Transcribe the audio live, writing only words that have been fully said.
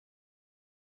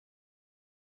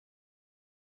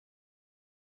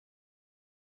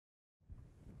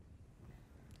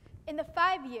In the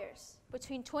 5 years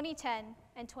between 2010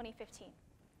 and 2015,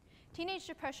 teenage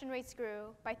depression rates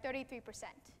grew by 33%,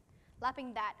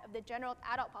 lapping that of the general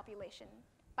adult population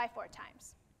by 4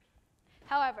 times.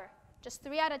 However, just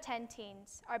 3 out of 10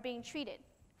 teens are being treated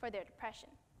for their depression.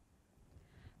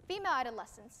 Female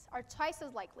adolescents are twice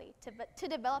as likely to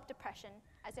develop depression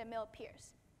as their male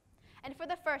peers. And for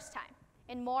the first time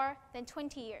in more than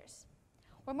 20 years,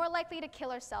 we're more likely to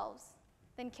kill ourselves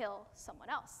than kill someone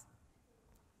else.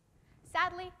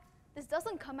 Sadly, this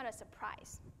doesn't come as a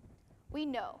surprise. We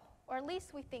know, or at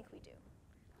least we think we do,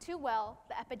 too well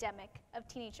the epidemic of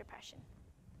teenage depression.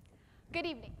 Good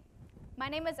evening. My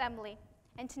name is Emily,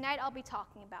 and tonight I'll be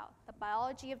talking about the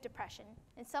biology of depression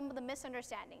and some of the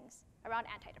misunderstandings around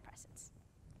antidepressants.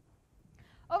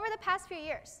 Over the past few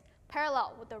years,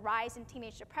 parallel with the rise in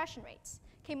teenage depression rates,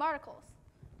 came articles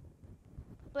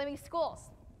blaming schools,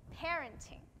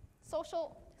 parenting,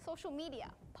 social media,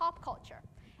 pop culture,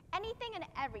 anything and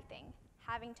everything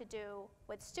having to do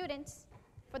with students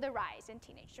for the rise in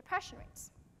teenage depression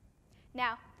rates.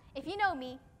 Now, if you know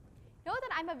me, know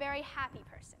that I'm a very happy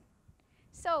person.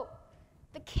 So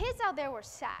the kids out there were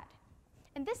sad,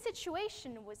 and this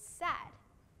situation was sad,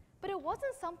 but it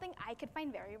wasn't something I could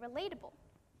find very relatable.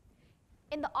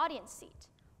 In the audience seat,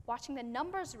 watching the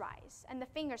numbers rise and the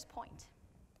fingers point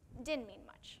didn't mean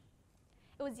much.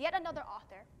 It was yet another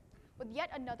author with yet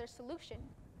another solution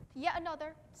to yet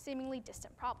another seemingly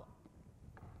distant problem.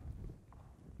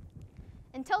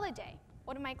 Until the day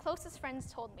one of my closest friends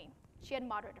told me she had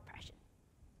moderate depression.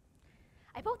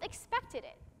 I both expected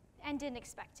it and didn't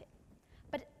expect it.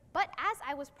 But as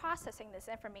I was processing this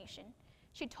information,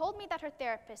 she told me that her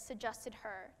therapist suggested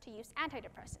her to use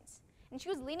antidepressants, and she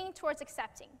was leaning towards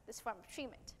accepting this form of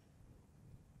treatment.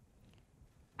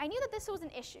 I knew that this was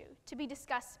an issue to be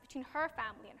discussed between her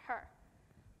family and her,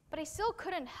 but I still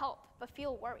couldn't help but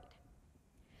feel worried.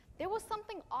 There was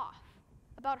something off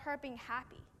about her being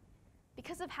happy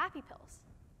because of happy pills.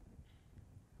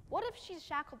 What if she's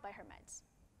shackled by her meds?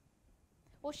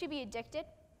 Will she be addicted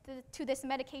to this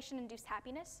medication-induced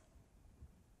happiness?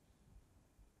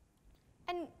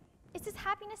 And is this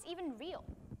happiness even real?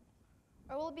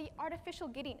 Or will it be artificial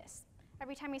giddiness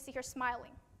every time you see her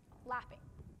smiling, laughing?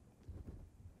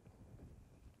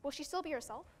 Will she still be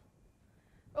herself?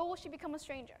 Or will she become a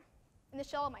stranger in the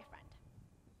shell of my friend?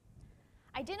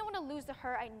 I didn't want to lose the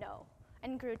her I know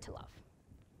and grew to love.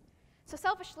 So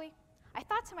selfishly, I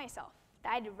thought to myself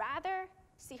that I'd rather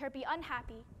see her be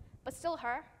unhappy, but still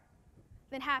her,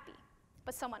 than happy,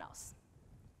 but someone else.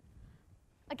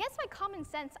 Against my common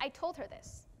sense, I told her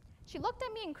this. She looked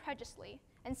at me incredulously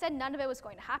and said none of it was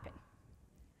going to happen.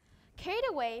 Carried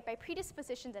away by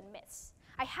predispositions and myths,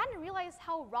 I hadn't realized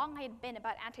how wrong I had been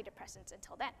about antidepressants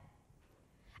until then.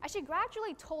 As she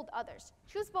gradually told others,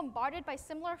 she was bombarded by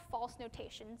similar false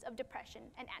notations of depression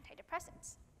and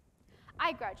antidepressants.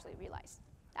 I gradually realized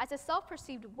that as a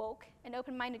self-perceived woke and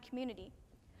open-minded community,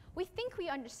 we think we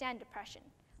understand depression,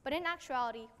 but in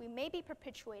actuality, we may be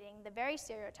perpetuating the very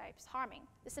stereotypes harming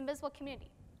this invisible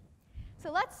community.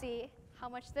 So let's see how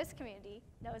much this community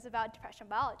knows about depression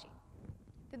biology.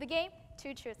 Through the game,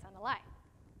 2 truths and a lie.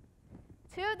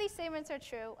 2 of these statements are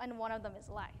true, and 1 of them is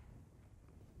a lie.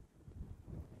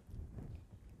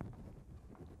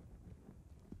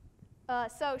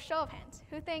 So show of hands,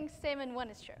 who thinks statement 1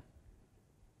 is true?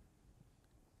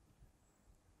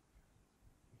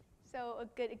 So a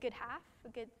good half, a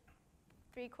good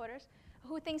 3/4.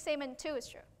 Who thinks statement 2 is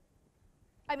true?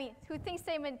 Who thinks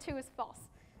statement 2 is false?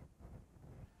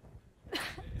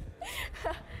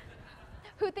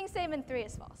 Who thinks statement 3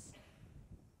 is false?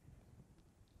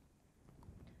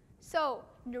 So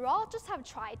neurologists have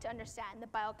tried to understand the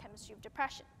biochemistry of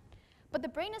depression, but the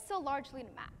brain is still largely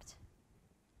unmapped.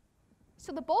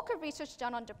 So the bulk of research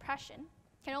done on depression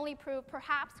can only prove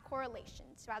perhaps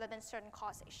correlations rather than certain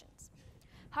causations.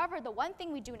 However, the one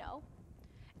thing we do know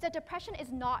is that depression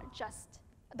is not just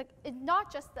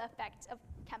the effect of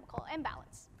chemical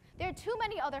imbalance. There are too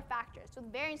many other factors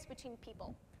with variance between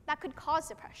people that could cause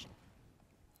depression.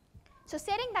 So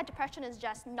stating that depression is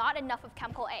just not enough of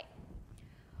chemical A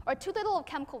or too little of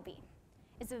chemical B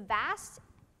is a vast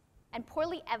and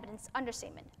poorly evidenced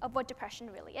understatement of what depression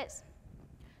really is.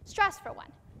 Stress, for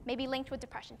one, may be linked with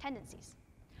depression tendencies.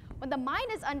 When the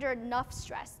mind is under enough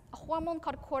stress, a hormone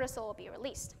called cortisol will be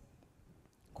released.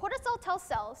 Cortisol tells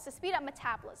cells to speed up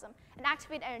metabolism and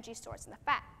activate energy stores in the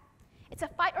fat. It's a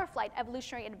fight or flight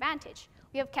evolutionary advantage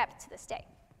we have kept to this day.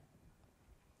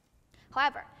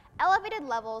 However, elevated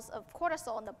levels of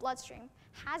cortisol in the bloodstream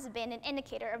has been an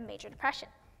indicator of major depression.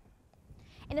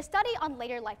 In a study on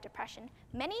later life depression,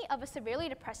 many of a severely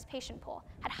depressed patient pool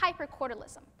had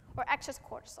hypercortisolism, or excess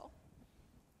cortisol.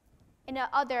 in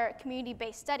another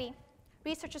community-based study,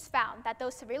 researchers found that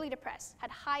those severely depressed had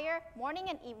higher morning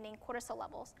and evening cortisol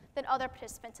levels than other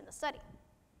participants in the study.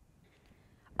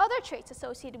 Other traits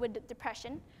associated with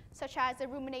depression, such as the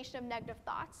rumination of negative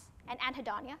thoughts and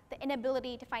anhedonia, the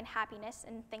inability to find happiness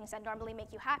in things that normally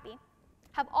make you happy,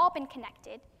 have all been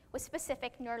connected with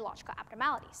specific neurological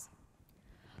abnormalities.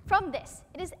 From this,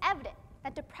 it is evident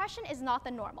that depression is not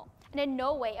the normal and in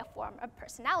no way a form of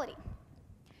personality.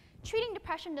 Treating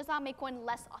depression does not make one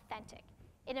less authentic.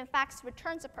 It in fact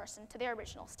returns a person to their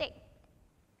original state.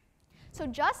 So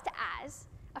just as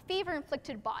a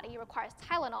fever-inflicted body requires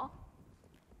Tylenol,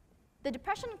 the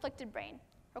depression-inflicted brain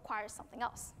requires something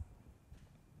else.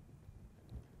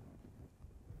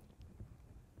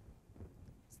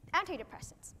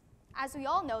 Antidepressants. As we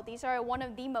all know, these are one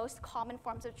of the most common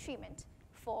forms of treatment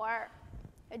for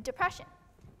depression.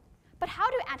 But how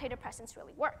do antidepressants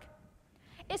really work?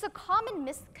 It's a common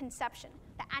misconception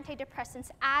that antidepressants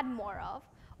add more of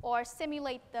or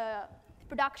stimulate the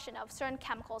production of certain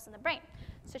chemicals in the brain,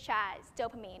 such as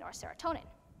dopamine or serotonin.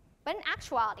 But in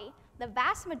actuality, the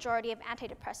vast majority of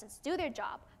antidepressants do their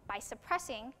job by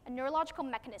suppressing a neurological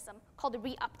mechanism called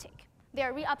reuptake. They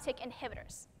are reuptake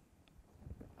inhibitors.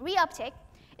 Reuptake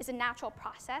is a natural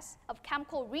process of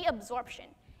chemical reabsorption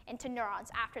into neurons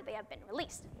after they have been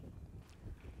released.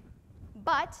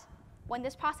 But when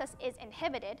this process is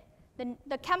inhibited,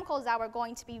 the chemicals that were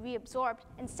going to be reabsorbed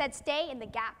instead stay in the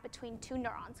gap between two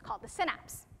neurons called the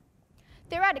synapse.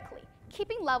 Theoretically,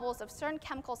 keeping levels of certain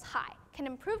chemicals high can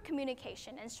improve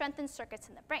communication and strengthen circuits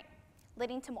in the brain,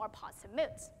 leading to more positive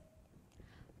moods.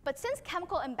 But since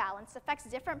chemical imbalance affects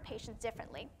different patients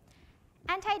differently,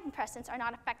 antidepressants are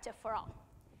not effective for all.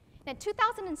 In a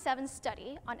 2007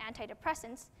 study on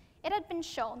antidepressants, it had been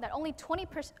shown that only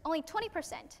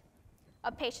 20%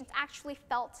 of patients actually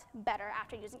felt better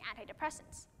after using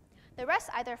antidepressants. The rest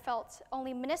either felt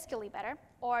only minusculely better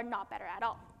or not better at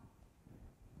all.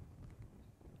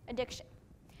 Addiction.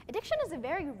 Addiction is a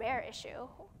very rare issue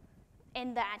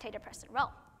in the antidepressant realm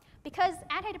because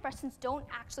antidepressants don't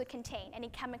actually contain any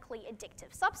chemically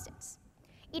addictive substance.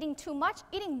 Eating too much,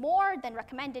 eating more than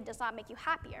recommended does not make you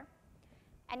happier,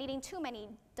 and eating too many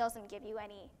doesn't give you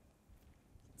any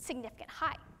significant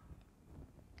high.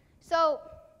 So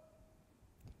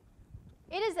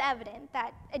it is evident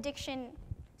that it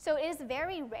is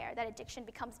very rare that addiction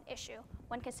becomes an issue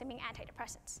when consuming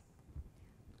antidepressants.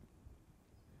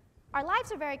 Our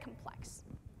lives are very complex,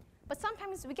 but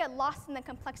sometimes we get lost in the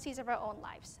complexities of our own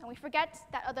lives, and we forget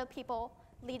that other people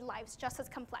lead lives just as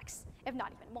complex, if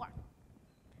not even more.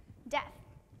 Death,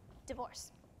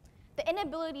 divorce, the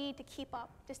inability to keep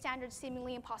up to standards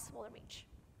seemingly impossible to reach,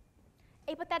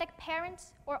 apathetic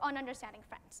parents or ununderstanding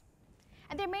friends.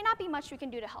 And there may not be much we can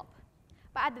do to help,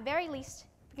 but at the very least,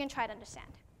 we can try to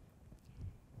understand.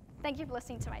 Thank you for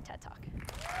listening to my TED Talk.